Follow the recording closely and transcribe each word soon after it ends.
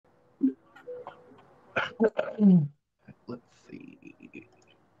Let's see.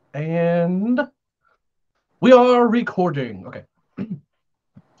 And we are recording. Okay.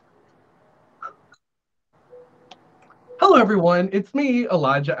 Hello, everyone. It's me,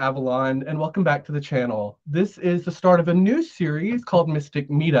 Elijah Avalon, and welcome back to the channel. This is the start of a new series called Mystic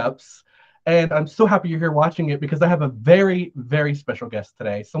Meetups, and I'm so happy you're here watching it because I have a very, very special guest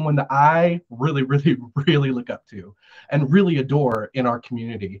today, someone that I really, really, really look up to and really adore in our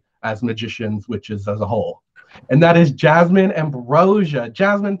community as magicians, witches as a whole. And that is Jasmyne Ambrosia.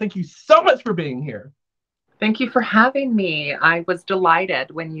 Jasmyne, thank you so much for being here. Thank you for having me. I was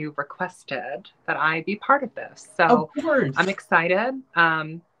delighted when you requested that I be part of this. Of So course. I'm excited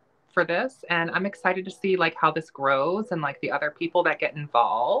for this, and I'm excited to see like how this grows and like the other people that get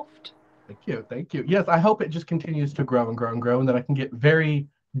involved. Thank you. Thank you. Yes, I hope it just continues to grow and grow and grow, and that I can get very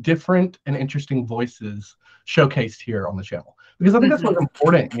different and interesting voices showcased here on the channel. Because I think that's what's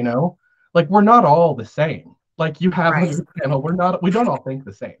important, you know? Like, we're not all the same. Like, you have on Right. your channel, we don't all think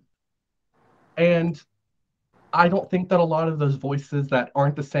the same. And I don't think that a lot of those voices that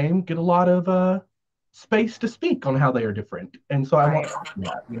aren't the same get a lot of space to speak on how they are different. And so I want Right.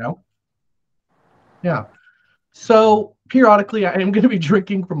 that, you know? Yeah. So periodically, I am going to be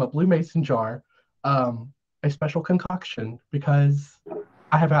drinking from a Blue Mason jar, a special concoction because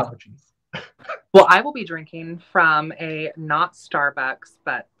I have allergies. Well, I will be drinking from a not Starbucks,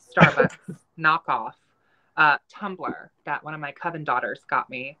 but Starbucks knockoff tumbler that one of my coven daughters got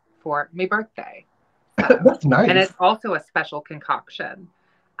me for my birthday. So, That's and nice. it's also a special concoction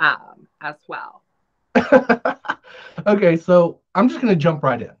as well. Okay, so I'm just going to jump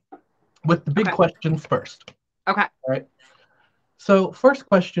right in with the big Okay. questions first. Okay. All right. So, first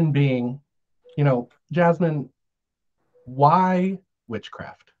question being, Jasmyne, why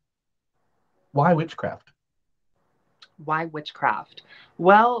witchcraft? Why witchcraft? Why witchcraft?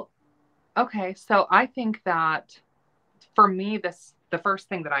 Well, okay. So I think that for me, the first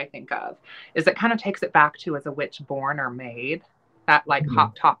thing that I think of is it kind of takes it back to as a witch born or made, that like Mhm.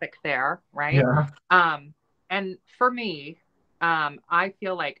 hot topic there, right? Yeah. Um, and for me, I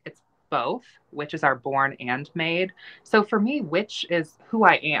feel like it's both, witches are born and made. So for me, witch is who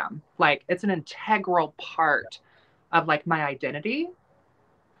I am. Like it's an integral part of like my identity.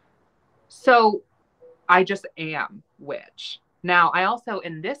 So I just am witch. Now, I also,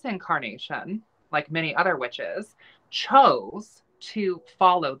 in this incarnation, like many other witches, chose to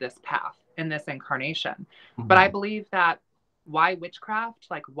follow this path in this incarnation. But I Mhm. believe that why witchcraft?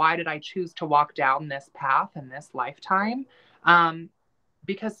 Like, why did I choose to walk down this path in this lifetime? Um,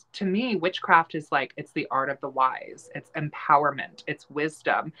 because to me, witchcraft is like, it's the art of the wise, it's empowerment, it's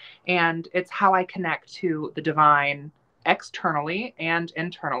wisdom, and it's how I connect to the divine externally and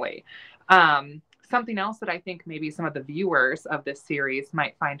internally. Something else that I think maybe some of the viewers of this series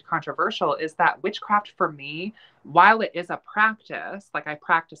might find controversial is that witchcraft for me, while it is a practice, like I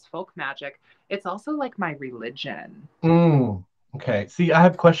practice folk magic, it's also like my religion. Mm. Okay. See, I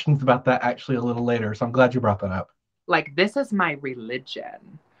have questions about that actually a little later, so I'm glad you brought that up. Like this is my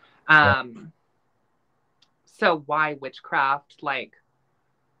religion. Yeah. Um, so why witchcraft? Like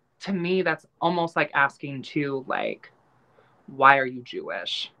to me, that's almost like asking to like, why are you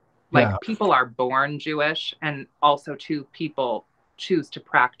Jewish? Yeah. Like people are born Jewish, and also two people choose to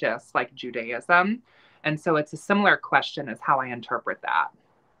practice like Judaism. And so it's a similar question as how I interpret that.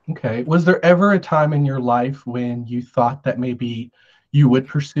 Okay. Was there ever a time in your life when you thought that maybe you would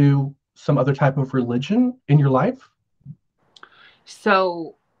pursue some other type of religion in your life?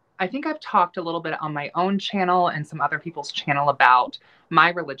 So I think I've talked a little bit on my own channel and some other people's channel about my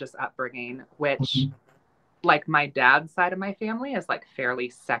religious upbringing, which Mhm. like my dad's side of my family is like fairly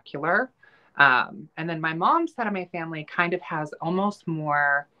secular. And then my mom's side of my family kind of has almost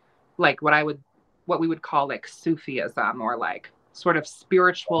more like what we would call like Sufism or like sort of Yeah.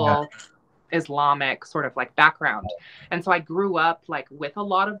 spiritual Islamic sort of like background. And so I grew up like with a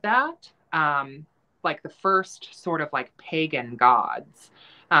lot of that. Like the first sort of like pagan gods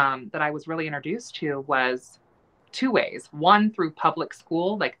that I was really introduced to was two ways. One through public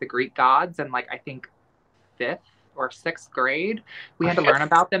school, like the Greek gods, and like I think fifth or sixth grade, we had to learn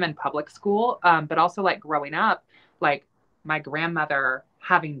about them in public school. But also like growing up, like my grandmother,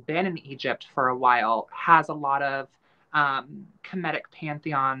 having been in Egypt for a while, has a lot of Kemetic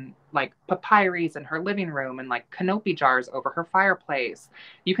pantheon like papyries in her living room and like canope jars over her fireplace.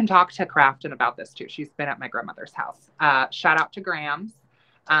 You can talk to Crafton about this too. She's been at my grandmother's house. Shout out to Grams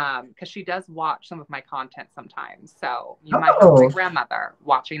because she does watch some of my content sometimes. So you might have my Oh, grandmother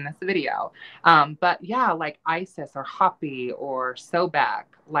watching this video. But yeah, like Isis or Hapi or Sobek,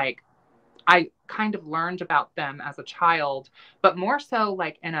 like I kind of learned about them as a child, but more so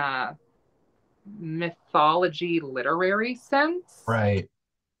like in a mythology literary sense, Right.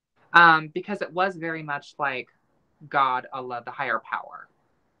 because it was very much like God, Allah, the higher power.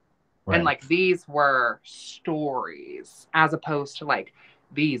 And Right. like these were stories as opposed to like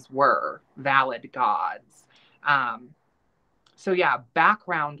these were valid gods. Um, so yeah,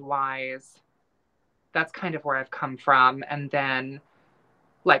 background wise, that's kind of where I've come from. And then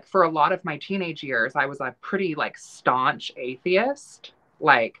like for a lot of my teenage years, I was a pretty like staunch atheist.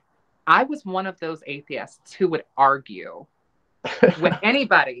 Like I was one of those atheists who would argue with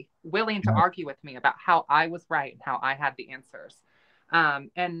anybody willing to Yeah. argue with me about how I was right and how I had the answers.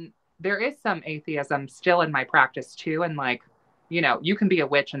 And there is some atheism still in my practice too. And like, you know, you can be a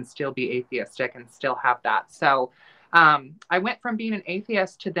witch and still be atheistic and still have that. So I went from being an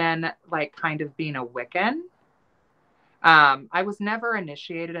atheist to then like kind of being a Wiccan. I was never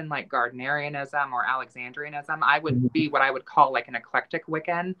initiated in like Gardnerianism or Alexandrianism. I would Mhm. be what I would call like an eclectic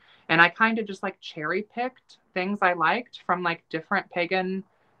Wiccan. And I kind of just like cherry picked things I liked from like different pagan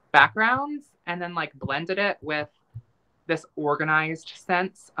backgrounds and then like blended it with this organized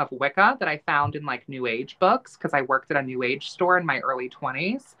sense of Wicca that I found in like New Age books because I worked at a New Age store in my early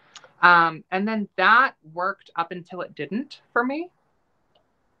 20s. And then that worked up until it didn't for me.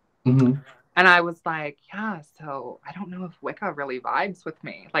 Mhm. And I was like, yeah, so I don't know if Wicca really vibes with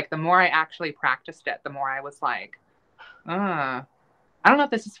me. Like, the more I actually practiced it, the more I was like, I don't know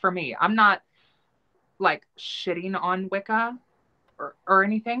if this is for me. I'm not like shitting on Wicca or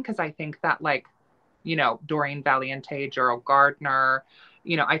anything, because I think that, like, you know, Doreen Valiente, Gerald Gardner,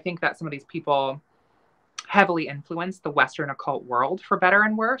 you know, I think that some of these people heavily influenced the Western occult world for better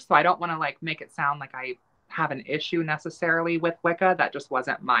and worse. So I don't want to like make it sound like I have an issue necessarily with Wicca. That just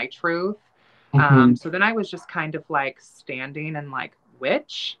wasn't my truth. Mhm. So then I was just kind of like standing and like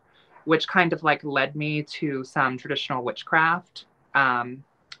witch, which kind of like led me to some traditional witchcraft,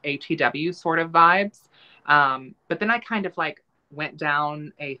 ATW sort of vibes. But then I kind of like went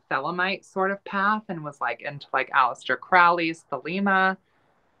down a Thelemite sort of path and was like into like Aleister Crowley's Thelema.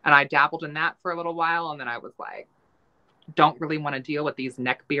 And I dabbled in that for a little while. And then I was like, don't really want to deal with these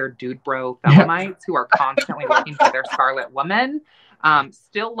neckbeard dude bro Yeah. Thelemites who are constantly looking for their Scarlet Woman.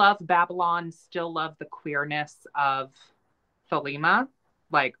 Still love Babylon, still love the queerness of Thelema,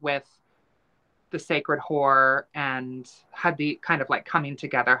 like with the sacred whore and Hadith kind of like coming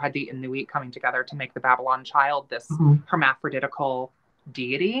together, Hadith and Nuit coming together to make the Babylon child this Mhm. hermaphroditical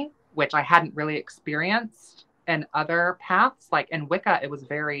deity, which I hadn't really experienced in other paths. Like in Wicca, it was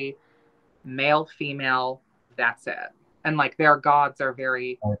very male, female, that's it. And like their gods are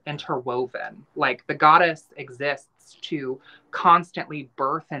very interwoven. Like the goddess exists to constantly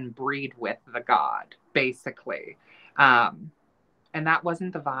birth and breed with the god, basically. Um, and that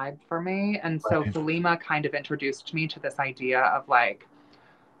wasn't the vibe for me. And so Right. Thelema kind of introduced me to this idea of like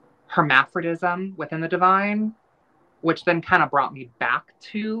hermaphrodism within the divine, which then kind of brought me back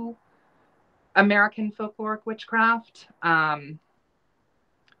to American folkloric witchcraft.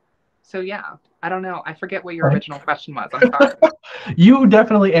 So yeah, I don't know. I forget what your Right. original question was. I'm sorry. You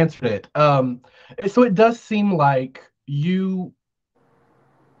definitely answered it. So it does seem like you,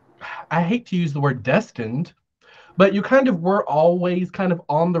 I hate to use the word destined, but you kind of were always kind of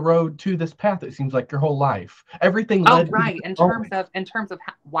on the road to this path, it seems like your whole life. Everything Oh, led to this right. always. In terms of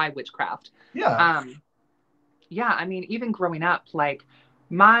why witchcraft. Yeah. Um, yeah, I mean, even growing up,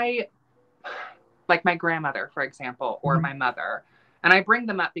 my like my grandmother, for example, or Mhm. my mother, and I bring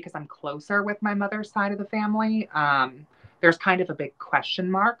them up because I'm closer with my mother's side of the family. There's kind of a big question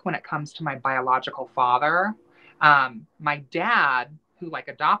mark when it comes to my biological father. My dad, who like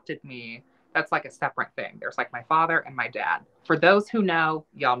adopted me, that's like a separate thing. There's like my father and my dad. For those who know,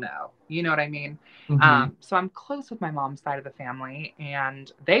 y'all know. You know what I mean? Mhm. So I'm close with my mom's side of the family,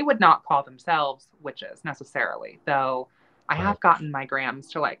 and they would not call themselves witches necessarily, though I Right. have gotten my grams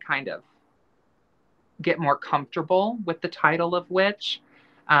to like kind of get more comfortable with the title of witch.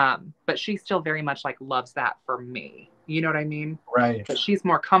 But she still very much like loves that for me. You know what I mean? Right. But she's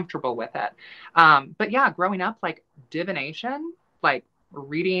more comfortable with it. But yeah, growing up, like divination, like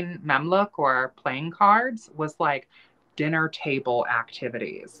reading Memlook or playing cards was like dinner table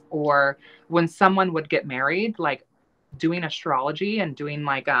activities. Or when someone would get married, like doing astrology and doing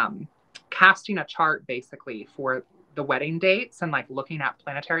like casting a chart basically for the wedding dates and like looking at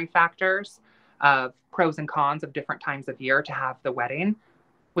planetary factors of pros and cons of different times of year to have the wedding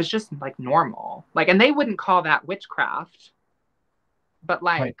was just like normal. Like, and they wouldn't call that witchcraft, but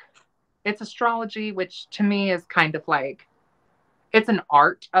Right. like it's astrology, which to me is kind of like it's an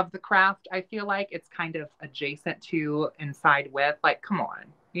art of the craft. I feel like it's kind of adjacent to inside with like, come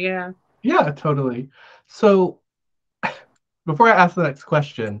on. Yeah. Yeah, totally. So before I ask the next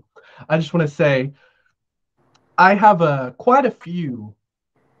question, I just want to say I have quite a few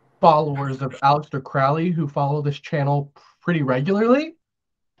followers of Aleister Crowley who follow this channel pretty regularly.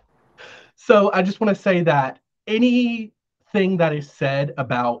 So I just want to say that anything that is said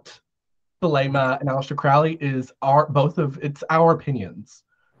about Thelema and Aleister Crowley is it's our opinions.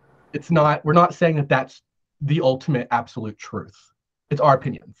 It's not we're not saying that that's the ultimate absolute truth. It's our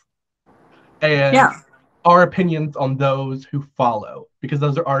opinions. And Yeah. our opinions on those who follow, because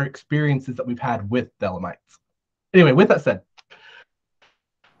those are our experiences that we've had with Thelemites. Anyway, with that said,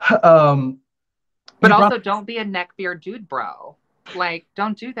 um, But you brought also, don't be a neckbeard dude, bro. Like,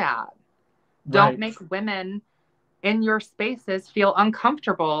 don't do that. Don't right. make women in your spaces feel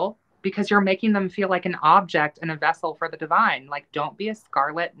uncomfortable because you're making them feel like an object and a vessel for the divine. Like, don't be a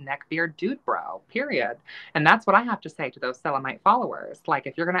scarlet neckbeard dude, bro, period. And that's what I have to say to those Selamite followers. Like,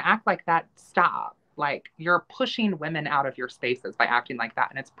 if you're going to act like that, stop. Like, you're pushing women out of your spaces by acting like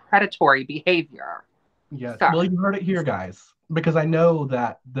that. And it's predatory behavior. Yes. Sir. Well, you heard it here, guys, because I know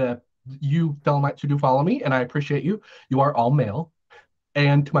that the you Thelemites who do follow me, and I appreciate you. You are all male,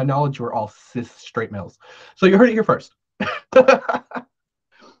 and to my knowledge, you are all cis straight males. So you heard it here first.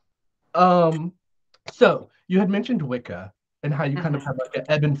 um, so you had mentioned Wicca and how you kind of Mm-hmm. have like an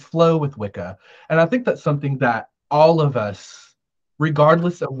ebb and flow with Wicca, and I think that's something that all of us,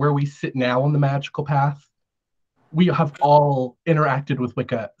 regardless of where we sit now on the magical path, we have all interacted with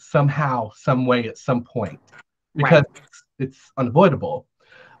Wicca somehow, some way, at some point, because Right. it's unavoidable.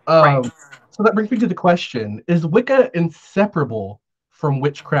 Right. So that brings me to the question: is Wicca inseparable from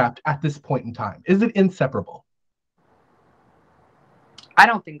witchcraft at this point in time? Is it inseparable? I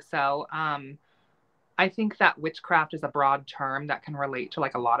don't think so. I think that witchcraft is a broad term that can relate to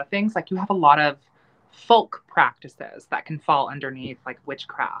like a lot of things. Like you have a lot of folk practices that can fall underneath like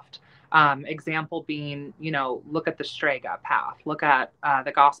witchcraft. Example being, look at the Strega path, look at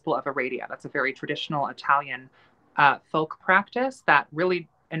the Gospel of Aradia. That's a very traditional Italian folk practice that really,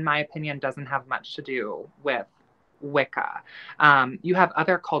 in my opinion, doesn't have much to do with Wicca. You have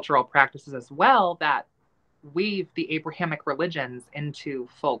other cultural practices as well that weave the Abrahamic religions into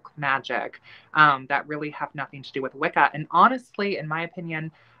folk magic that really have nothing to do with Wicca. And honestly, in my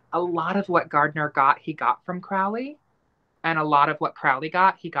opinion, a lot of what Gardner got, he got from Crowley. And a lot of what Crowley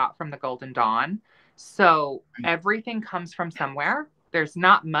got, he got from the Golden Dawn. So everything comes from somewhere. There's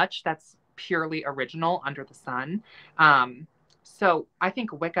not much that's purely original under the sun. So I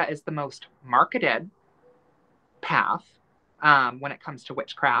think Wicca is the most marketed path when it comes to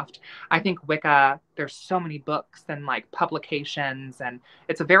witchcraft. I think Wicca, there's so many books and like publications, and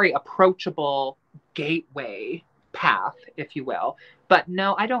it's a very approachable gateway path, if you will. But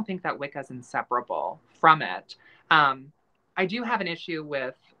no, I don't think that Wicca is inseparable from it. Um, I do have an issue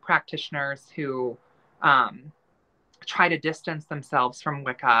with practitioners who um, try to distance themselves from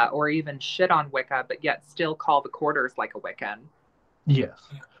Wicca or even shit on Wicca, but yet still call the quarters like a Wiccan. Yes.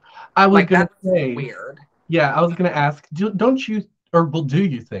 I was Like, gonna that's say, weird. yeah, I was gonna ask, don't you, or well, do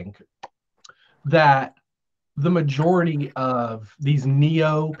you think that the majority of these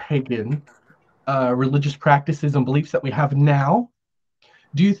neo-pagan religious practices and beliefs that we have now,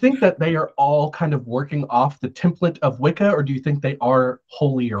 do you think that they are all kind of working off the template of Wicca, or do you think they are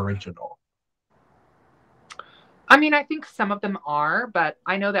wholly original? I mean, I think some of them are, but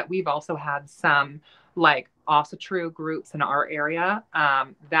I know that we've also had some like also true groups in our area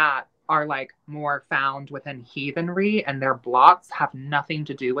that are like more found within heathenry, and their blots have nothing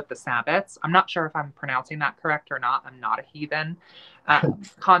to do with the Sabbats. I'm not sure if I'm pronouncing that correct or not. I'm not a heathen,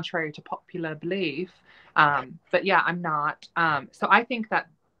 contrary to popular belief. But yeah, I'm not. So I think that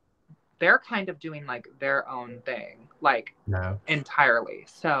they're kind of doing like their own thing, like No. entirely.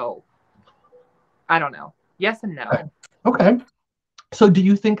 So I don't know. Yes and Okay. no. Okay. So do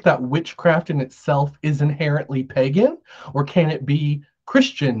you think that witchcraft in itself is inherently pagan, or can it be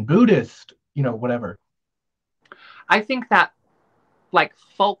Christian, Buddhist, whatever? I think that like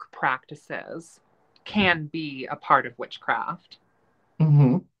folk practices can be a part of witchcraft.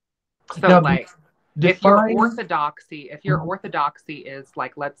 Hmm. So Now, like define. if your orthodoxy is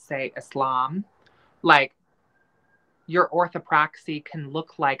like, let's say Islam, like your orthopraxy can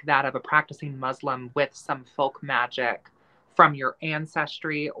look like that of a practicing Muslim with some folk magic from your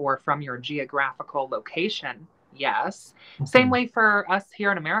ancestry or from your geographical location. Yes. Same Mhm. way for us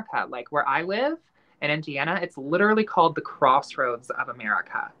here in America, like where I live in Indiana, it's literally called the crossroads of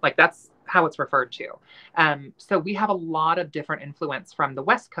America. Like that's how it's referred to. So we have a lot of different influence from the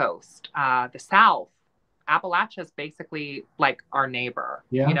West Coast, the South. Appalachia is basically like our neighbor.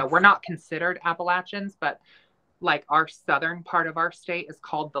 Yeah. We're not considered Appalachians, but like our southern part of our state is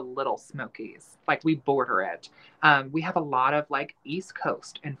called the Little Smokies. Like we border it. We have a lot of like East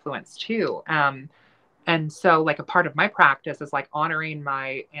Coast influence too. And so like a part of my practice is like honoring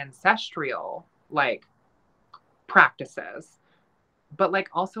my ancestral like practices, but like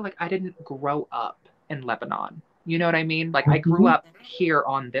also like I didn't grow up in Lebanon. You know what I mean? Like I grew Mhm. up here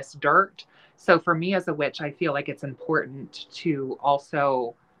on this dirt. So for me as a witch, I feel like it's important to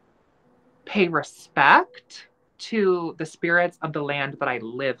also pay respect to the spirits of the land that I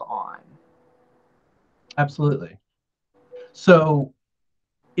live on. Absolutely. So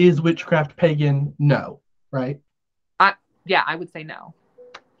is witchcraft pagan? No, right? I yeah, I would say no.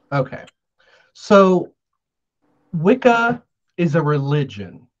 Okay. So Wicca is a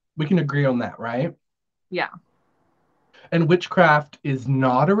religion. We can agree on that, right? Yeah. And witchcraft is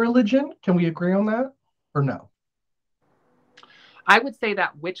not a religion. Can we agree on that? Or no? I would say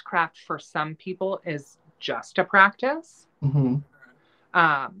that witchcraft for some people is just a practice. Hmm.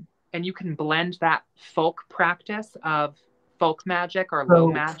 And you can blend that folk practice of folk magic or low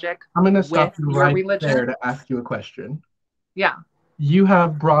So magic I'm going to with stop you your right there religion. to ask you a question. Yeah. You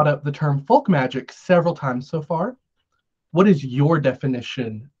have brought up the term folk magic several times so far. What is your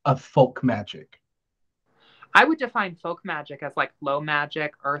definition of folk magic? I would define folk magic as like low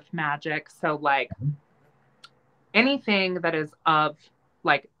magic, earth magic. So, like anything that is of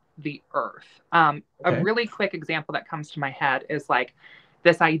like the earth. A Okay. really quick example that comes to my head is like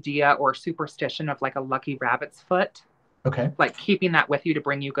this idea or superstition of like a lucky rabbit's foot, Okay. like keeping that with you to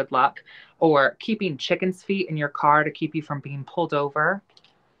bring you good luck, or keeping chicken's feet in your car to keep you from being pulled over.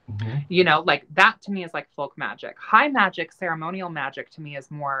 Hmm. You know, like that to me is like folk magic. High magic, ceremonial magic to me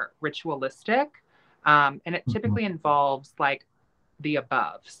is more ritualistic. And it Hmm. typically involves like the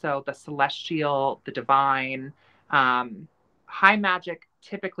above. So the celestial, the divine. Um, High magic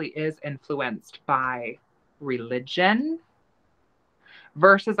typically is influenced by religion,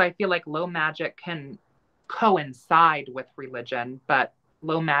 versus I feel like low magic can coincide with religion, but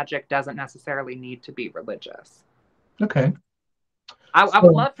low magic doesn't necessarily need to be religious. Okay. I would So,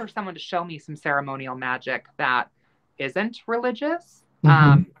 love for someone to show me some ceremonial magic that isn't religious.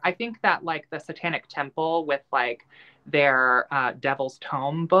 mhm. I think that like the Satanic Temple with like their Devil's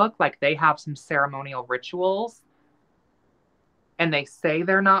Tome book, like they have some ceremonial rituals, and they say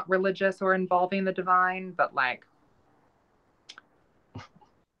they're not religious or involving the divine, but like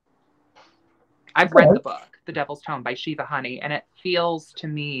I've read the Okay. book, The Devil's Tome by Shiva Honey, and it feels to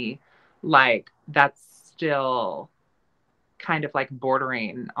me like that's still kind of like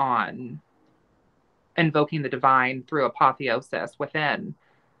bordering on invoking the divine through apotheosis within,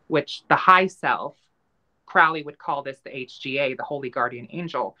 which the high self, Crowley would call this the HGA, the Holy Guardian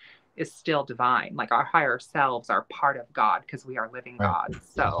Angel, is still divine. Like our higher selves are part of God because we are living Right. gods.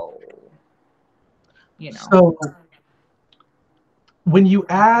 So, you know. So when you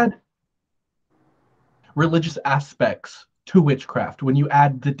add religious aspects to witchcraft, when you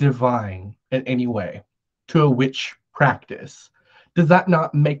add the divine in any way to a witch practice, does that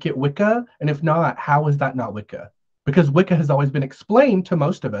not make it Wicca? And if not, how is that not Wicca? Because Wicca has always been explained to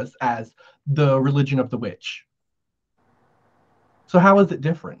most of us as the religion of the witch. So how is it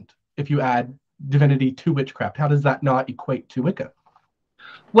different if you add divinity to witchcraft? How does that not equate to Wicca?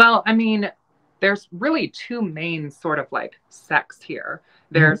 Well, I mean, there's really two main sort of like sects here.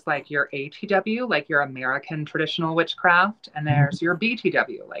 Mhm. There's like your ATW, like your American traditional witchcraft, and Mhm. there's your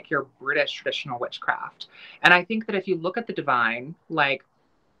BTW, like your British traditional witchcraft. And I think that if you look at the divine, like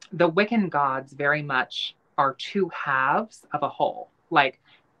the Wiccan gods very much are two halves of a whole. Like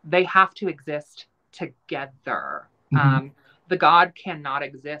they have to exist together. Mhm. The god cannot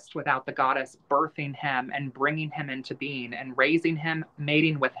exist without the goddess birthing him and bringing him into being and raising him,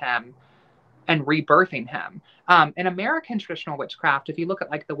 mating with him, and rebirthing him. In American traditional witchcraft, if you look at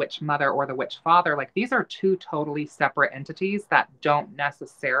like the witch mother or the witch father, like these are two totally separate entities that don't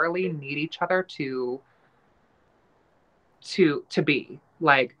necessarily need each other to be.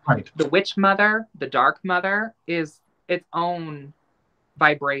 Like Right. the witch mother, the dark mother is its own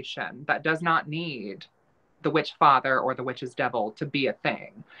vibration that does not need the witch father or the witch's devil to be a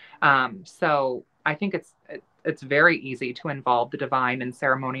thing. So I think it's very easy to involve the divine in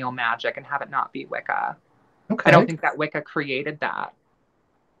ceremonial magic and have it not be Wicca. I don't Okay. think that Wicca created that.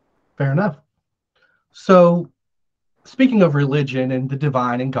 Fair enough. So speaking of religion and the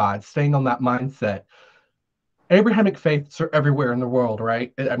divine and God, staying on that mindset, Abrahamic faiths are everywhere in the world,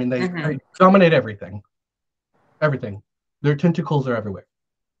 right? I mean, they Mm-hmm. dominate everything, everything. Their tentacles are everywhere.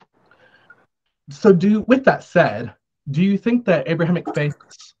 So, with that said, do you think that Abrahamic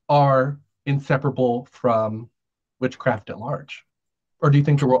faiths are inseparable from witchcraft at large? Or do you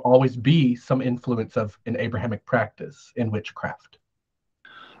think there will always be some influence of an Abrahamic practice in witchcraft?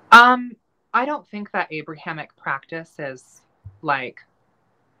 Um, I don't think that Abrahamic practice is like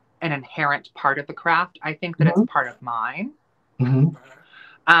an inherent part of the craft. I think that it's Mm-hmm. part of mine. Mm-hmm.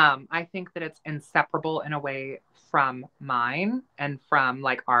 I think that it's inseparable in a way from mine and from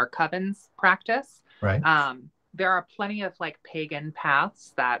like our coven's practice. Right. There are plenty of like pagan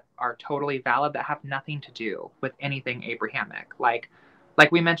paths that are totally valid that have nothing to do with anything Abrahamic. Like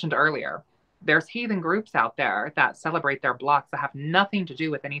we mentioned earlier, there's heathen groups out there that celebrate their blocks that have nothing to do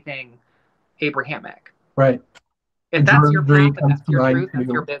with anything Abrahamic. Right. If that's your Druidry path and comes that's to your mind truth, that's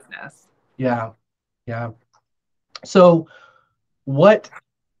your too. business. Yeah. Yeah. So, what,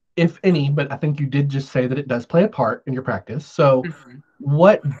 if any, but I think you did just say that it does play a part in your practice. So, Mhm.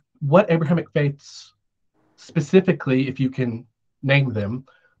 what what Abrahamic faiths specifically, if you can name them,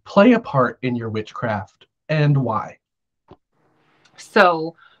 play a part in your witchcraft and why?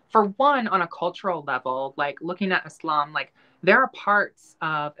 So, for one, on a cultural level, like looking at Islam, like there are parts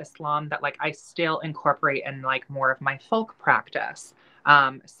of Islam that like I still incorporate in like more of my folk practice.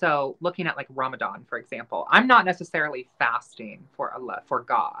 So looking at like Ramadan, for example, I'm not necessarily fasting for Allah, for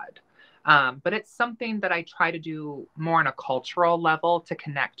God. But it's something that I try to do more on a cultural level to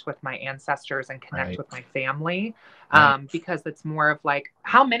connect with my ancestors and connect Right. with my family. Right. Because it's more of like,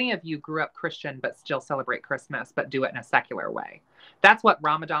 how many of you grew up Christian but still celebrate Christmas but do it in a secular way? That's what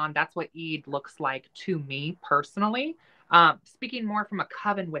Ramadan, that's what Eid looks like to me personally. Speaking more from a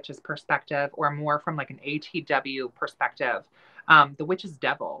coven witch's perspective or more from like an ATW perspective, the witch's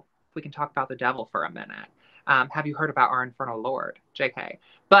devil, if we can talk about the devil for a minute. Have you heard about our infernal lord, JK?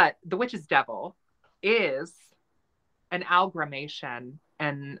 But the witch's devil is an amalgamation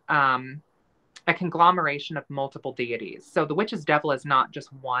and a conglomeration of multiple deities. So the witch's devil is not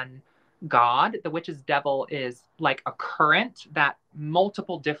just one god. The witch's devil is like a current that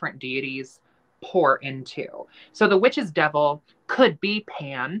multiple different deities pour into. So the witch's devil could be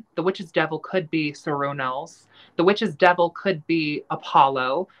Pan. The witch's devil could be Cernunnos. The witch's devil could be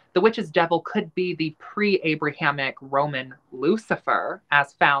Apollo. The witch's devil could be the pre-Abrahamic Roman Lucifer,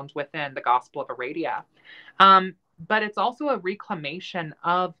 as found within the Gospel of Aradia. But it's also a reclamation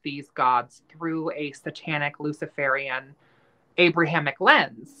of these gods through a satanic Luciferian Abrahamic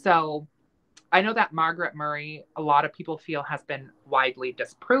lens. So I know that Margaret Murray, a lot of people feel has been widely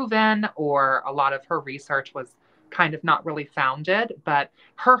disproven, or a lot of her research was kind of not really founded, but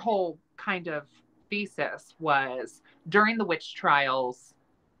her whole kind of thesis was during the witch trials,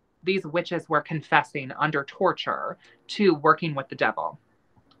 these witches were confessing under torture to working with the devil.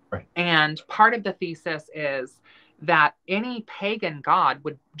 Right. And part of the thesis is that any pagan god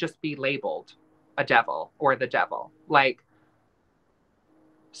would just be labeled a devil or the devil. Like,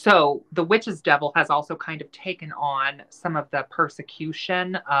 so the witch's devil has also kind of taken on some of the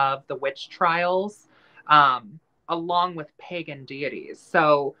persecution of the witch trials, along with pagan deities.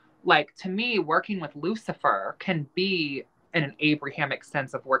 So, like, to me, working with Lucifer can be in an Abrahamic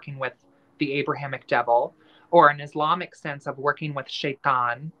sense of working with the Abrahamic devil, or an Islamic sense of working with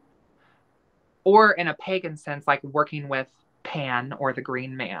Shaitan, or in a pagan sense, like working with Pan or the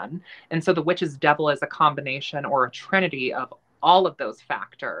Green Man. And so the witch's devil is a combination or a trinity of all of those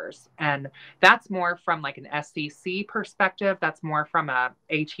factors. And that's more from like an SEC perspective. That's more from a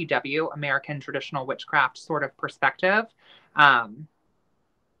ATW, American Traditional Witchcraft sort of perspective. Um,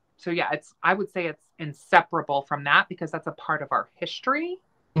 so yeah, I would say it's inseparable from that because that's a part of our history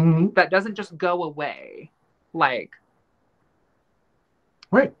Mm-hmm. that doesn't just go away. Like,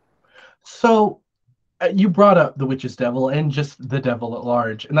 Right. So, you brought up the witch's devil and just the devil at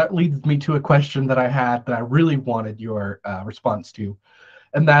large, and that leads me to a question that I had that I really wanted your response to,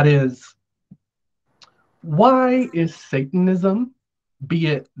 and that is, why is Satanism, be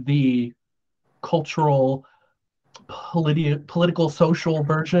it the cultural, political, social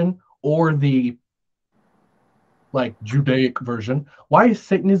version, or the like Judaic version, why is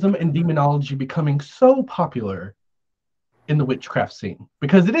Satanism and demonology becoming so popular in the witchcraft scene?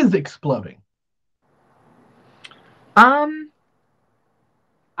 Because it is exploding. um,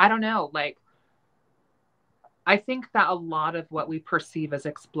 I don't know. Like, I think that a lot of what we perceive as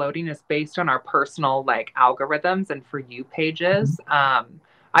exploding is based on our personal like algorithms and for you pages.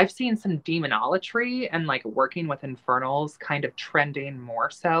 I've seen some demonolatry and like working with infernals kind of trending more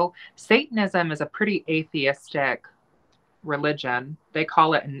so. Satanism is a pretty atheistic religion. They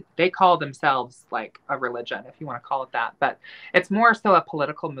call it, and they call themselves like a religion, if you want to call it that. But it's more so a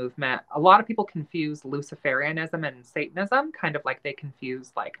political movement. A lot of people confuse Luciferianism and Satanism, kind of like they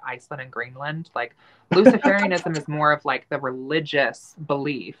confuse like Iceland and Greenland. Like Luciferianism is more of like the religious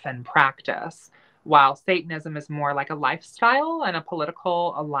belief and practice, while Satanism is more like a lifestyle and a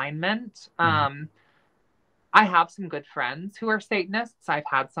political alignment. Mhm. I have some good friends who are Satanists. I've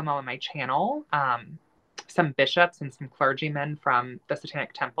had some on my channel, some bishops and some clergymen from the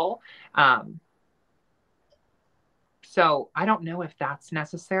Satanic Temple. Um, so I don't know if that's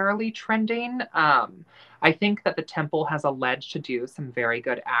necessarily trending. I think that the temple has alleged to do some very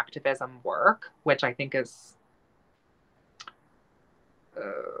good activism work, which I think is.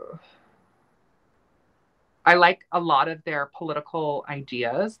 Uh, I like a lot of their political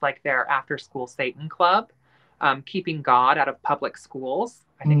ideas, like their after school Satan club, keeping God out of public schools.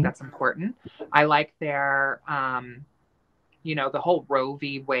 I think Mhm. that's important. I like their, the whole Roe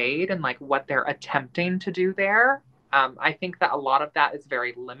v. Wade and like what they're attempting to do there. I think that a lot of that is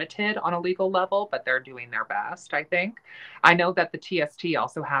very limited on a legal level, but they're doing their best, I think. I know that the TST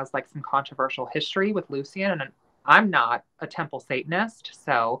also has like some controversial history with Lucian, and I'm not a temple Satanist,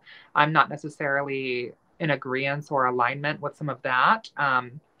 so I'm not necessarily in agreement or alignment with some of that.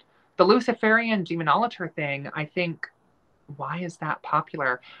 The Luciferian demonolator thing, I think, why is that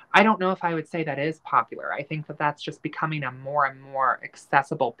popular? I don't know if I would say that is popular. I think that that's just becoming a more and more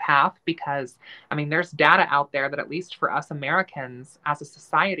accessible path because, I mean, there's data out there that at least for us Americans as a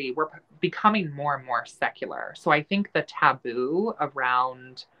society, we're becoming more and more secular. So I think the taboo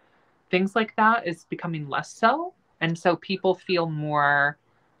around things like that is becoming less so. And so people feel more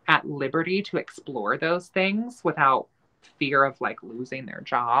at liberty to explore those things without fear of like losing their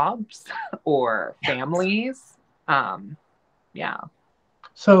jobs or families. Um, yeah.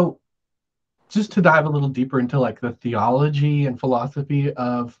 So, just to dive a little deeper into like the theology and philosophy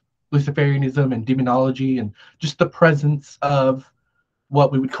of Luciferianism and demonology and just the presence of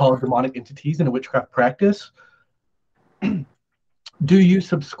what we would call demonic entities in a witchcraft practice, do you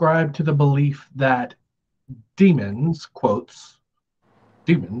subscribe to the belief that demons, quotes,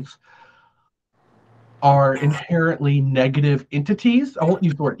 demons, are inherently negative entities? I won't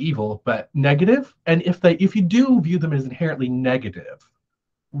use the word evil, but negative. And if you do view them as inherently negative,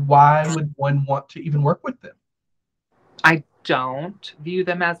 why would one want to even work with them? I don't view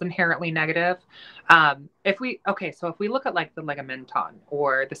them as inherently negative. So if we look at like the Legamenton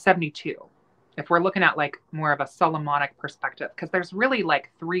or the 72, if we're looking at like more of a Solomonic perspective, because there's really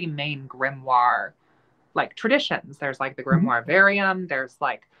like three main grimoire like traditions. There's like the Mhm. Grimoire Varium, there's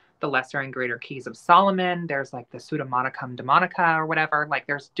like the Lesser and Greater Keys of Solomon, there's like the Pseudemonicum Demonica or whatever. Like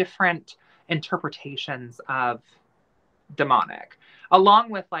there's different interpretations of demonic, along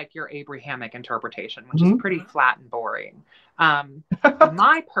with like your Abrahamic interpretation, which is Mhm. pretty flat and boring. Um,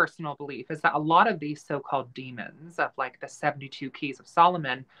 my personal belief is that a lot of these so-called demons of like the 72 keys of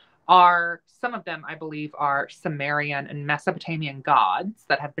Solomon are, some of them I believe are Sumerian and Mesopotamian gods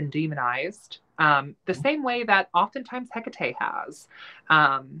that have been demonized, the same way that oftentimes Hecate has,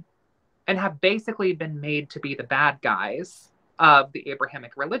 and have basically been made to be the bad guys of the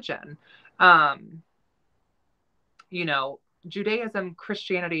Abrahamic religion. Um, you know, Judaism,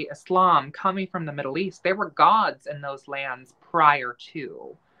 Christianity, Islam coming from the Middle East, they were gods in those lands prior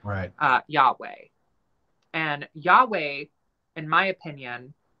to Right. Yahweh. And Yahweh, in my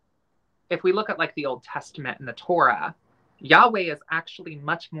opinion, if we look at like the Old Testament and the Torah, Yahweh is actually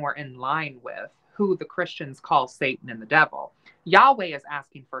much more in line with who the Christians call Satan and the devil. Yahweh is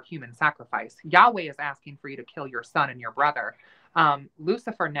asking for human sacrifice. Yahweh is asking for you to kill your son and your brother.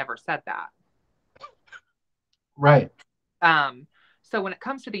 Lucifer never said that. Right. Um, so when it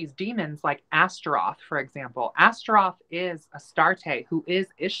comes to these demons, like Astaroth, for example, Astaroth is Astarte, who is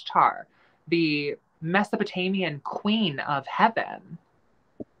Ishtar, the Mesopotamian queen of heaven.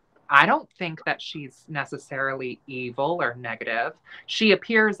 I don't think that she's necessarily evil or negative. She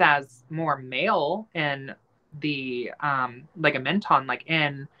appears as more male in the Legamenton, like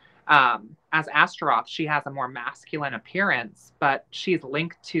in as Astaroth, she has a more masculine appearance, but she's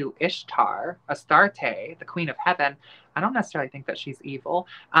linked to Ishtar, Astarte, the queen of heaven. I don't necessarily think that she's evil.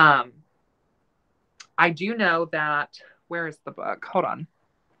 I do know that, where is the book? Hold on.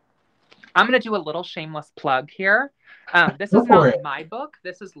 I'm going to do a little shameless plug here. This Go is for not it. my book.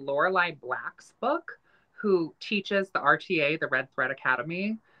 This is Lorelei Black's book, who teaches the RTA, the Red Thread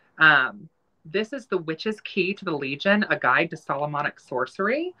Academy. This is The Witch's Key to the Legion, a guide to Solomonic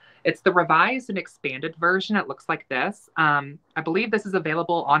sorcery. It's the revised and expanded version. It looks like this. I believe this is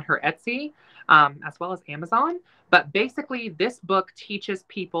available on her Etsy, as well as Amazon. But basically, this book teaches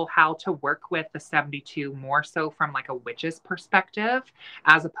people how to work with the 72 more so from like a witch's perspective,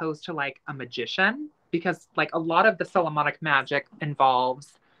 as opposed to like a magician, because like a lot of the Solomonic magic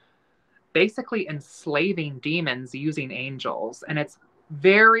involves basically enslaving demons using angels, and it's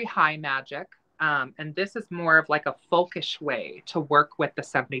very high magic. And this is more of like a folkish way to work with the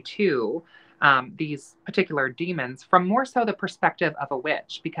 72, these particular demons from more so the perspective of a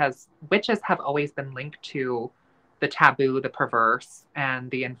witch, because witches have always been linked to the taboo, the perverse,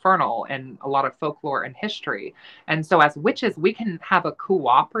 and the infernal in a lot of folklore and history. And so, as witches, we can have a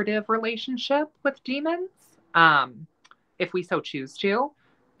cooperative relationship with demons if we so choose to.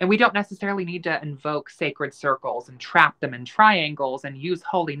 And we don't necessarily need to invoke sacred circles and trap them in triangles and use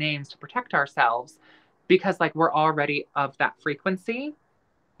holy names to protect ourselves because, like, we're already of that frequency.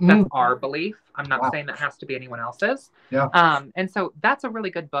 That's our belief. I'm not saying that has to be anyone else's. Yeah. And so that's a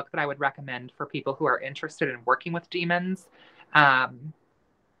really good book that I would recommend for people who are interested in working with demons. And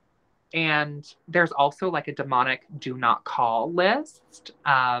there's also like a demonic do not call list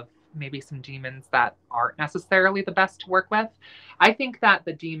of maybe some demons that aren't necessarily the best to work with. I think that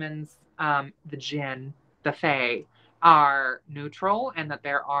the demons, the jinn, the fae, are neutral, and that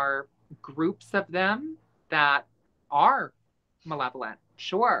there are groups of them that are malevolent.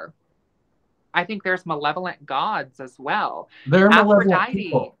 Sure. I think there's malevolent gods as well. They're malevolent Aphrodite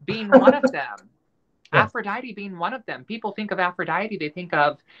people. being one of them. Yes. Aphrodite being one of them. People think of Aphrodite, they think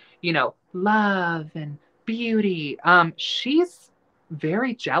of, love and beauty. She's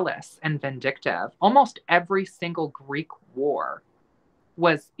very jealous and vindictive. Almost every single Greek war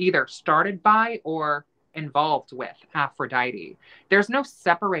was either started by or involved with Aphrodite. There's no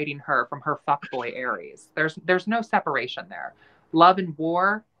separating her from her fuckboy Ares. There's no separation there. Love and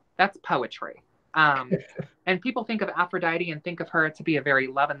war, that's poetry. And people think of Aphrodite and think of her to be a very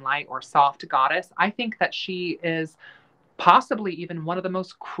love and light or soft goddess. I think that she is possibly even one of the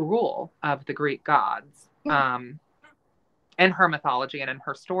most cruel of the Greek gods in her mythology and in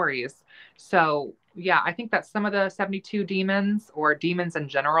her stories. So, yeah, I think that some of the 72 demons or demons in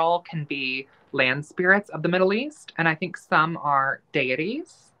general can be land spirits of the Middle East. And I think some are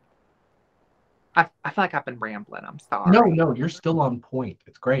deities. I feel like I've been rambling. I'm sorry. No, you're still on point.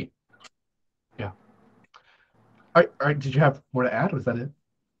 It's great. Yeah. All right, did you have more to add? Was that it?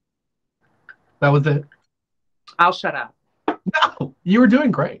 That was it? I'll shut up. No, you were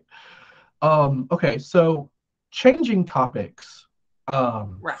doing great. Okay, so changing topics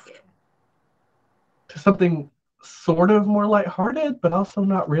Right. to something sort of more lighthearted, but also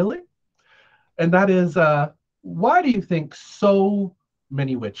not really. And that is, why do you think so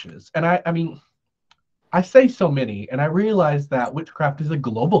many witches? And I mean, I say so many, and I realize that witchcraft is a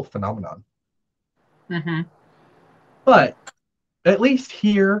global phenomenon. Mm-hmm. But at least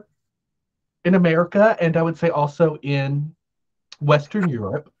here in America, and I would say also in Western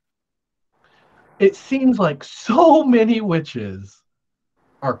Europe, it seems like so many witches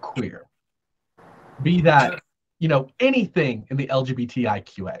are queer. Be that, anything in the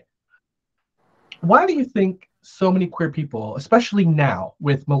LGBTIQA. Why do you think so many queer people, especially now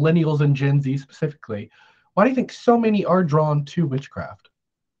with millennials and Gen Z specifically, why do you think so many are drawn to witchcraft?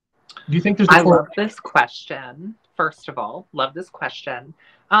 Do you think there's I love this question. First of all, love this question.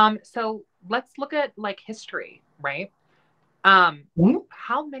 So let's look at like history, right?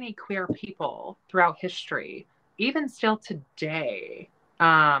 How many queer people throughout history, even still today,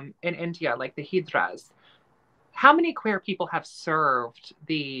 in India, like the Hijras, how many queer people have served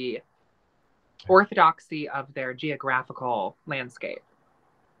the orthodoxy of their geographical landscape?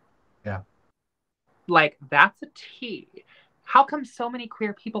 Yeah. Like, that's a T. How come so many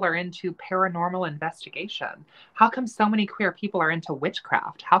queer people are into paranormal investigation? How come so many queer people are into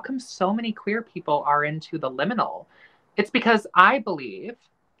witchcraft? How come so many queer people are into the liminal? It's because I believe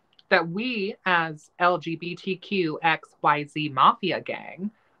that we, as LGBTQXYZ mafia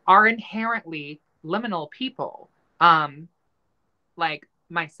gang, are inherently liminal people. Like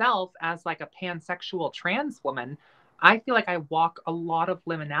myself, as like a pansexual trans woman, I feel like I walk a lot of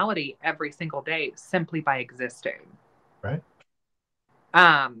liminality every single day simply by existing. Right.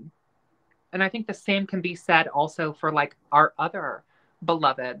 And I think the same can be said also for like our other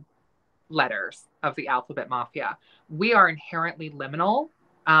beloved letters of the alphabet mafia. We are inherently liminal,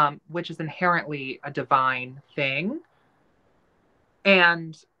 which is inherently a divine thing.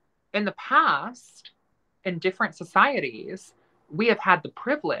 And in the past, in different societies, we have had the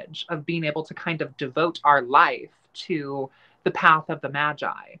privilege of being able to kind of devote our life to the path of the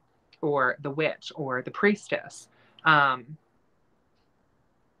magi or the witch or the priestess.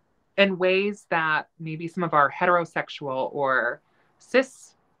 In ways that maybe some of our heterosexual or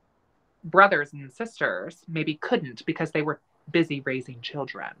cis brothers and sisters maybe couldn't because they were busy raising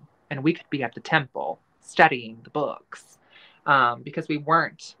children, and we could be at the temple studying the books because we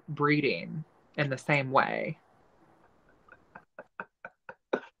weren't breeding in the same way.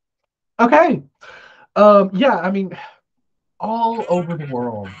 Okay. Yeah, I mean, all over the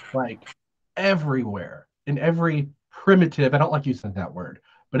world, like everywhere, in every primitive, I don't like using that word,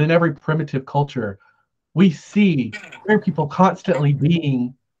 but in every primitive culture, we see queer people constantly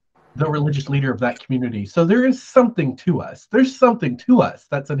being the religious leader of that community. So there is something to us. There's something to us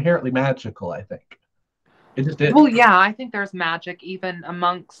that's inherently magical, I think. It just is. Well, yeah, I think there's magic even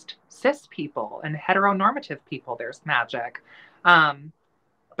amongst cis people and heteronormative people. There's magic. Um,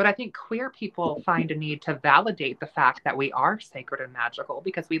 but I think queer people find a need to validate the fact that we are sacred and magical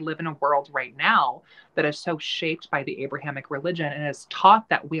because we live in a world right now that is so shaped by the Abrahamic religion and is taught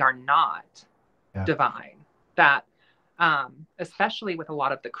that we are not Yeah. divine. That, especially with a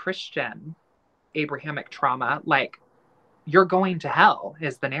lot of the Christian Abrahamic trauma, like, you're going to hell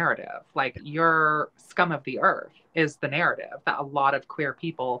is the narrative. Like, you're scum of the earth is the narrative that a lot of queer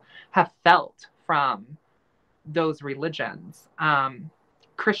people have felt from those religions.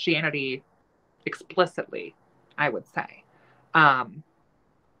 Christianity explicitly, I would say.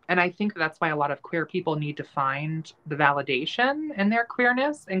 And I think that's why a lot of queer people need to find the validation in their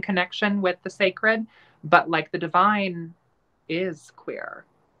queerness in connection with the sacred. But like the divine is queer.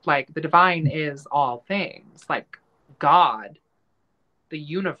 Like the divine is all things. Like God, the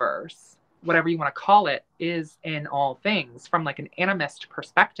universe, whatever you want to call it, is in all things. From like an animist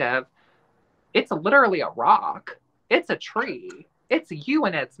perspective, it's literally a rock. It's a tree. It's you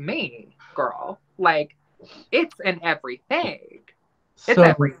and it's me, girl. Like, it's in everything. It's So,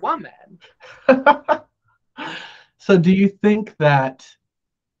 every woman. so do you think that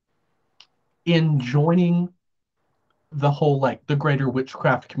in joining the whole, like, the greater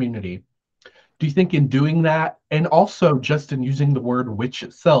witchcraft community, do you think in doing that, and also just in using the word witch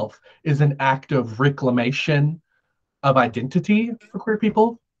itself, is an act of reclamation of identity for queer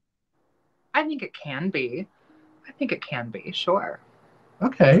people? I think it can be. I think it can be, sure.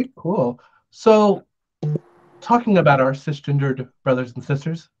 Okay, cool. So, talking about our cisgendered brothers and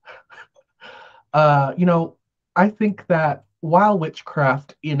sisters, you know, I think that while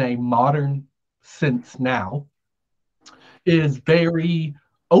witchcraft in a modern sense now is very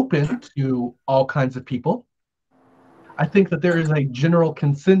open to all kinds of people, I think that there is a general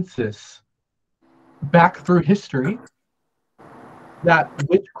consensus back through history that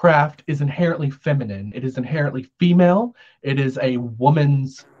witchcraft is inherently feminine. It is inherently female. It is a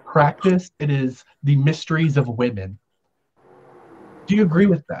woman's practice. It is the mysteries of women. Do you agree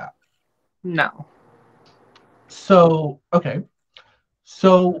with that? No. So, okay.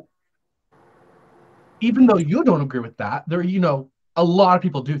 So, even though you don't agree with that, there, a lot of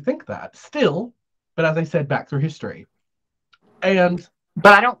people do think that still, but as I said, back through history. And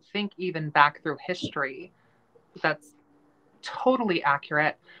But I don't think even back through history that's totally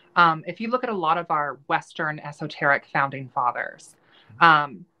accurate. If you look at a lot of our Western esoteric founding fathers,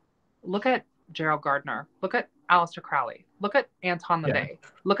 um, look at Gerald Gardner, look at Aleister Crowley, look at Anton yeah, LaVey,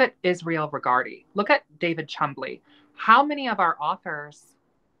 look at Israel Regardie, look at David Chumbley. How many of our authors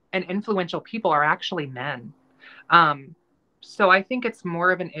and influential people are actually men? Um, so I think it's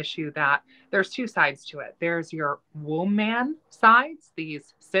more of an issue that there's two sides to it. There's your womb man sides,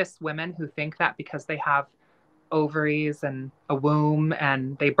 these cis women who think that because they have ovaries and a womb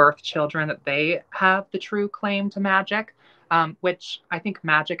and they birth children that they have the true claim to magic, which I think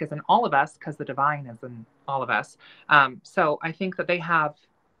magic is in all of us because the divine is in all of us. So I think that they have,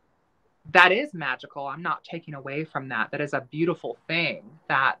 that is magical. I'm not taking away from that. That is a beautiful thing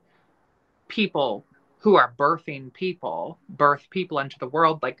that people who are birthing people birth people into the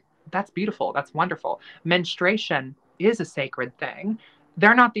world. Like, that's beautiful. That's wonderful. Menstruation is a sacred thing.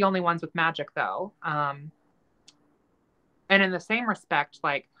 They're not the only ones with magic, though. And in the same respect,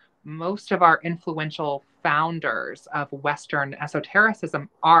 like most of our influential founders of Western esotericism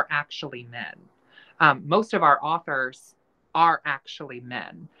are actually men. Most of our authors are actually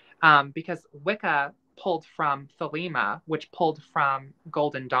men because Wicca pulled from Thelema, which pulled from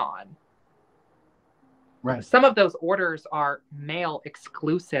Golden Dawn. right. Some of those orders are male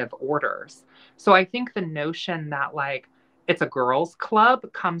exclusive orders. So I think the notion that like it's a girls'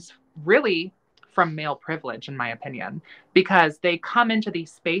 club comes really from male privilege, in my opinion, because they come into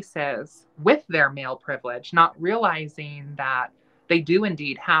these spaces with their male privilege, not realizing that they do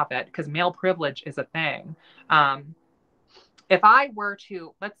indeed have it, because male privilege is a thing. If I were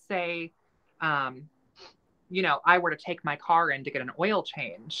to, let's say, um, I were to take my car in to get an oil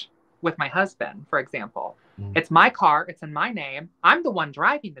change with my husband, for example, Mm. it's my car, it's in my name, I'm the one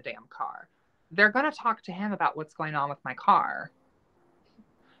driving the damn car. They're going to talk to him about what's going on with my car.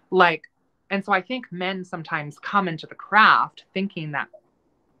 Like, and so I think men sometimes come into the craft thinking that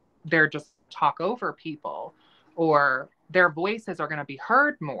they're just talk over people or their voices are going to be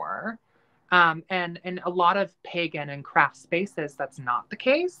heard more. And in a lot of pagan and craft spaces, that's not the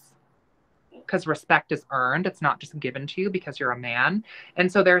case. because respect is earned. It's not just given to you because you're a man.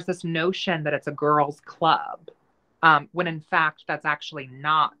 And so there's this notion that it's a girls' club, when in fact that's actually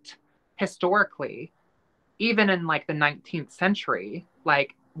not. Historically, even in like the 19th century,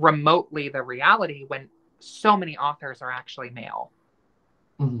 like remotely the reality when so many authors are actually male.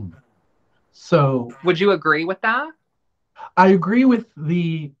 Mhm. So Would you agree with that? I agree with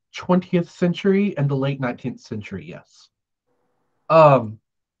the 20th century and the late 19th century, yes. Um,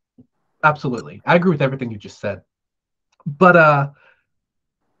 absolutely. I agree with everything you just said. But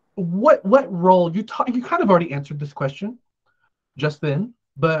what role you kind of already answered this question just then,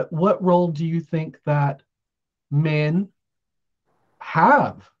 but what role do you think that men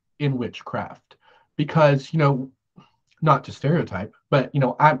have in witchcraft? Because, not to stereotype, but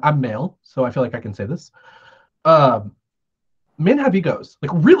I'm male, so I feel like I can say this. Um, Men have egos, like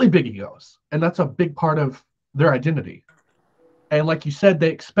really big egos, and that's a big part of their identity. And like you said,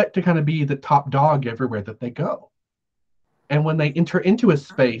 they expect to kind of be the top dog everywhere that they go. And when they enter into a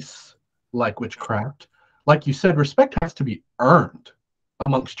space like witchcraft, like you said, respect has to be earned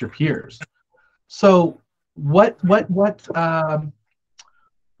amongst your peers. So what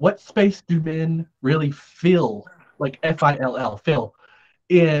space do men really feel, like feel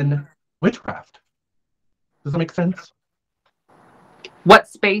in witchcraft? Does that make sense? What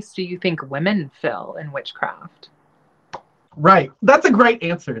space do you think women fill in witchcraft? Right. That's a great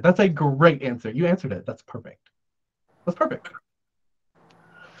answer. That's a great answer. You answered it. That's perfect. That's perfect.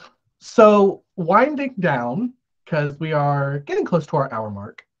 So winding down, because we are getting close to our hour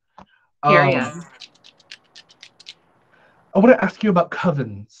mark. Period. I want to ask you about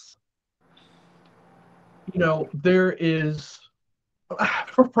covens. There is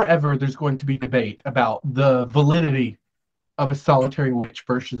for forever there's going to be debate about the validity of a solitary witch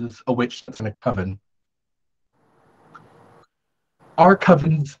versus a witch that's in a coven. Are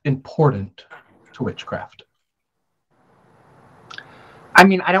covens important to witchcraft? I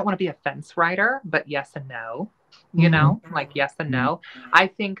mean, I don't want to be a fence rider, but yes and no, like yes and no. I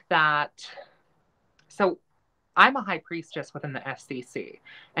think that, so I'm a high priestess within the SCC,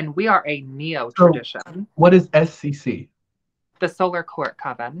 and we are a neo tradition. So what is SCC? The Solar Court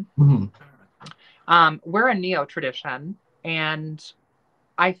Coven. We're a neo tradition, and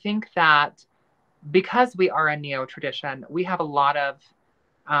I think that because we are a neo tradition, we have a lot of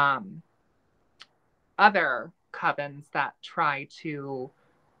other covens that try to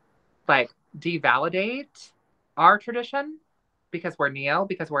like devalidate our tradition because we're neo,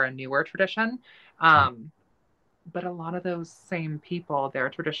 because we're a newer tradition. But a lot of those same people, their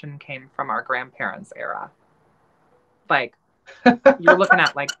tradition came from our grandparents' era. Like you're looking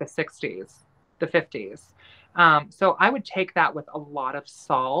at like the 60s, the 50s. So I would take that with a lot of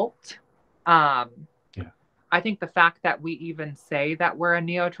salt. Yeah. I think the fact that we even say that we're a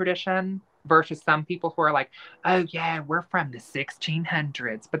neo tradition versus some people who are like, oh yeah, we're from the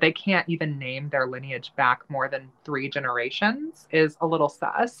 1600s, but they can't even name their lineage back more than 3 generations is a little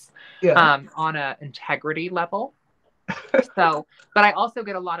sus. Yeah. On an integrity level. So, but I also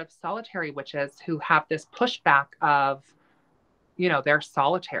get a lot of solitary witches who have this pushback of, they're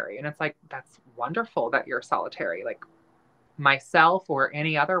solitary. And it's like, that's wonderful that you're solitary. Like myself or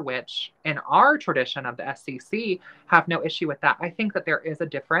any other witch in our tradition of the SCC have no issue with that. I think that there is a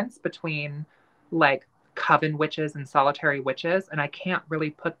difference between like coven witches and solitary witches. And I can't really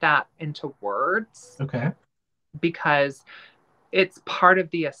put that into words. Okay. Because it's part of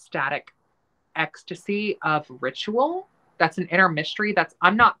the ecstatic ecstasy of ritual. That's an inner mystery that's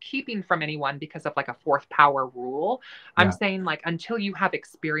I'm not keeping from anyone because of like a fourth power rule. Yeah. I'm saying like until you have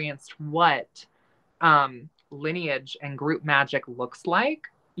experienced what lineage and group magic looks like,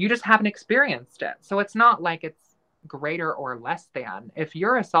 you just haven't experienced it. So it's not like it's greater or less than. If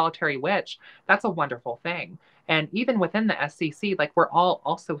you're a solitary witch, that's a wonderful thing. And even within the SCC, like we're all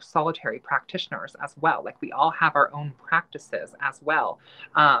also solitary practitioners as well. Like we all have our own practices as well.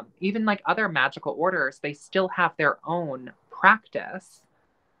 Even like other magical orders, they still have their own practice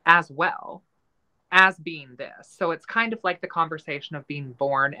as well as being this. So it's kind of like the conversation of being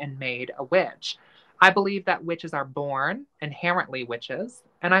born and made a witch. I believe that witches are born inherently witches,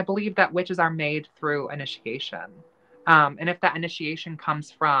 and I believe that witches are made through initiation. And if that initiation comes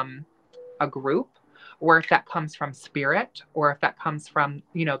from a group, or if that comes from spirit, or if that comes from,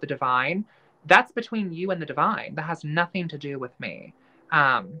 the divine, that's between you and the divine. That has nothing to do with me.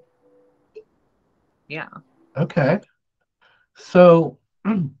 Yeah. Okay. So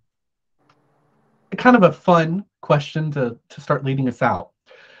kind of a fun question to start leading us out.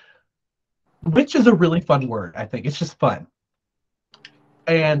 Witch is a really fun word, I think. It's just fun.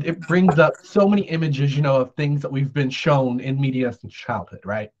 And it brings up so many images, of things that we've been shown in media since childhood,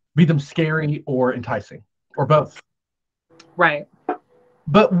 right? be them scary or enticing, or both. Right.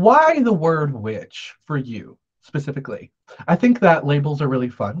 But why the word witch for you specifically? I think that labels are really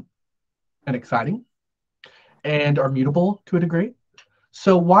fun and exciting and are mutable to a degree.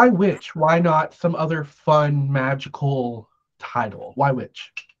 So why witch? Why not some other fun, magical title? Why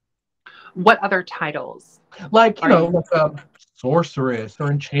witch? What other titles Like, are you? like sorceress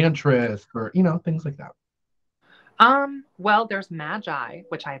or enchantress or, things like that. Well, there's magi,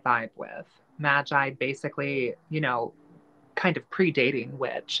 which I vibe with. Magi basically, kind of predating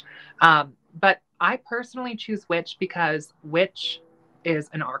witch. But I personally choose witch because witch is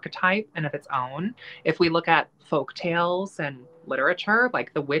an archetype in of its own. If we look at folk tales and literature,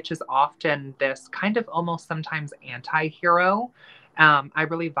 like the witch is often this kind of almost sometimes anti-hero. I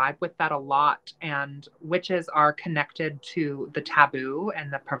really vibe with that a lot. And witches are connected to the taboo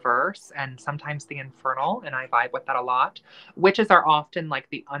and the perverse and sometimes the infernal. And I vibe with that a lot. Witches are often like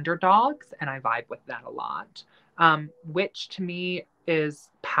the underdogs, and I vibe with that a lot. Which to me is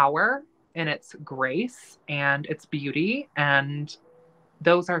power and its grace and its beauty. And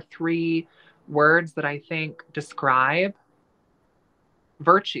those are three words that I think describe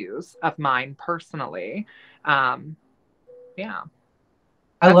virtues of mine personally. Um, yeah,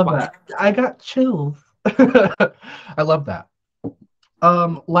 I that's love why. that. I got chills. I love that.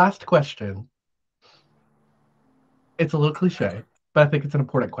 Last question. It's a little cliche, but I think it's an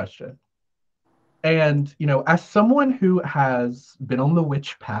important question. And, as someone who has been on the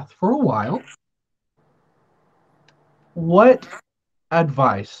witch path for a while, what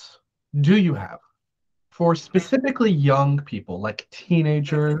advice do you have for specifically young people, like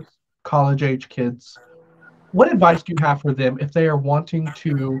teenagers, college age kids? What advice do you have for them if they are wanting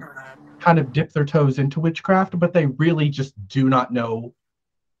to kind of dip their toes into witchcraft, but they really just do not know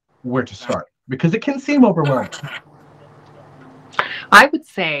where to start? Because it can seem overwhelming. I would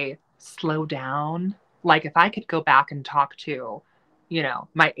say slow down. Like if I could go back and talk to,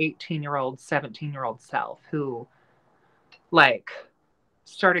 my 18-year-old, 17-year-old self who like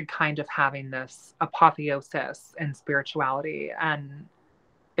started kind of having this apotheosis in spirituality and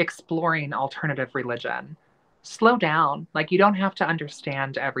exploring alternative religion. Slow down. Like, you don't have to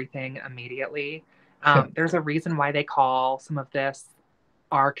understand everything immediately. There's a reason why they call some of this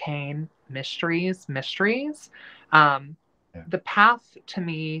arcane mysteries. Um, Yeah. the path to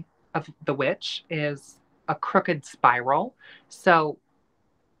me of the witch is a crooked spiral. So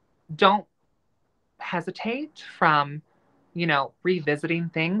don't hesitate from revisiting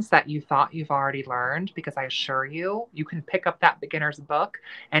things that you thought you've already learned, because I assure you, you can pick up that beginner's book,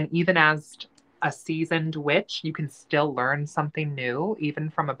 and even as a seasoned witch, you can still learn something new, even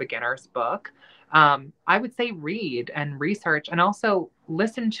from a beginner's book. I would say read and research and also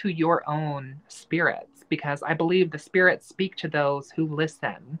listen to your own spirits, because I believe the spirits speak to those who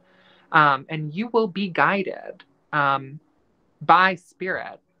listen. And you will be guided by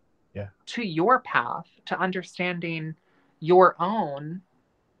spirit Yeah. to your path, to understanding your own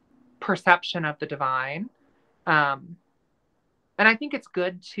perception of the divine. Um, and I think it's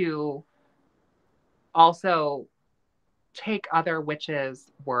good to also take other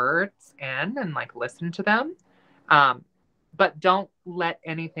witches' words in and like listen to them. Um, but don't let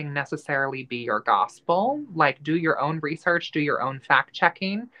anything necessarily be your gospel. Like, do your own research, do your own fact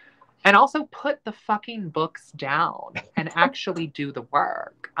checking, and also put the fucking books down and actually do the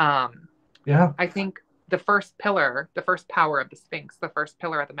work. Yeah. I think the first pillar, the first power of the Sphinx, the first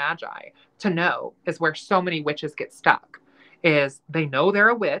pillar of the Magi, to know is where so many witches get stuck. Is they know they're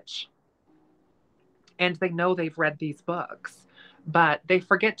a witch and they know they've read these books, but they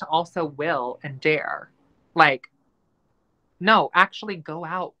forget to also will and dare. Like, no, actually go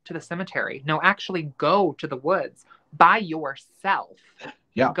out to the cemetery. No, actually go to the woods by yourself.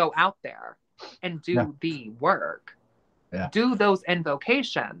 Yeah. Go out there and Yeah. do the work. Yeah. Do those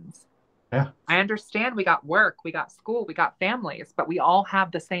invocations. Yeah. I understand we got work, we got school, we got families, but we all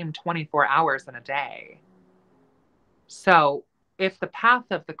have the same 24 hours in a day. So if the path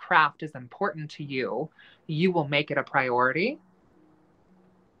of the craft is important to you, you will make it a priority.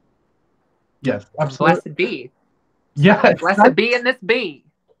 Yes. And Absolutely. blessed be. So Yes. blessed be in this be.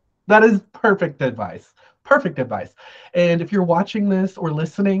 That is perfect advice. Perfect advice. And if you're watching this or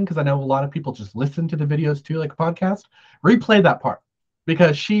listening, because I know a lot of people just listen to the videos too, like a podcast, replay that part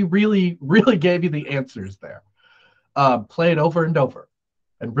because she really, really gave you the answers there. Play it over and over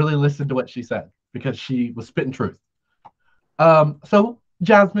and really listen to what she said because she was spitting truth. So,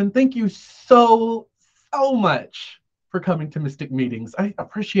 Jasmine, thank you so, so much for coming to Mystic Meetings. I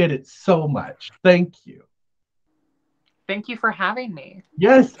appreciate it so much. Thank you. Thank you for having me.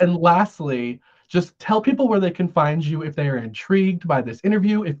 Yes, and lastly, just tell people where they can find you if they are intrigued by this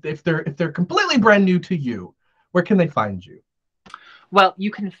interview. If they're completely brand new to you, where can they find you? Well,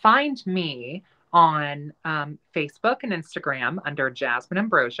 you can find me on Facebook and Instagram under Jasmyne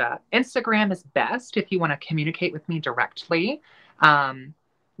Ambrosia. Instagram is best if you want to communicate with me directly.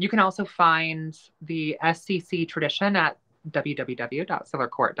 You can also find the SCC tradition at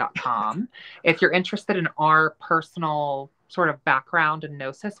www.sillercourt.com. If you're interested in our personal sort of background and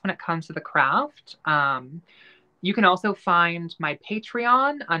gnosis when it comes to the craft, you can also find my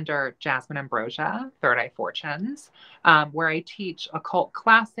Patreon under Jasmyne Ambrosia, Third Eye Fortunes, where I teach occult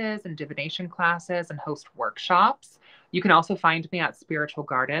classes and divination classes and host workshops. You can also find me at Spiritual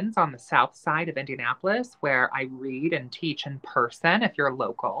Gardens on the south side of Indianapolis, where I read and teach in person if you're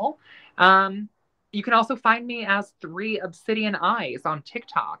local. You can also find me as 3 Obsidian Eyes on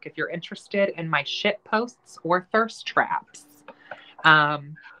TikTok if you're interested in my shit posts or thirst traps.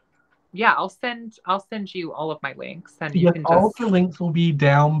 Yeah, I'll send you all of my links, and you Yes, can all of just her links will be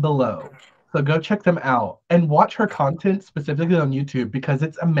down below. So go check them out and watch her content specifically on YouTube because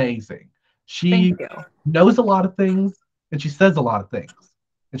it's amazing. thank She you. knows a lot of things and she says a lot of things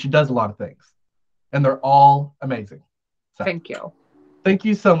and she does a lot of things. And they're all amazing. So Thank you. thank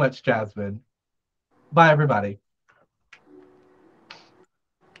you so much, Jasmyne. Bye, everybody.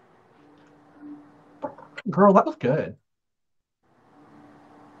 Girl, that was good.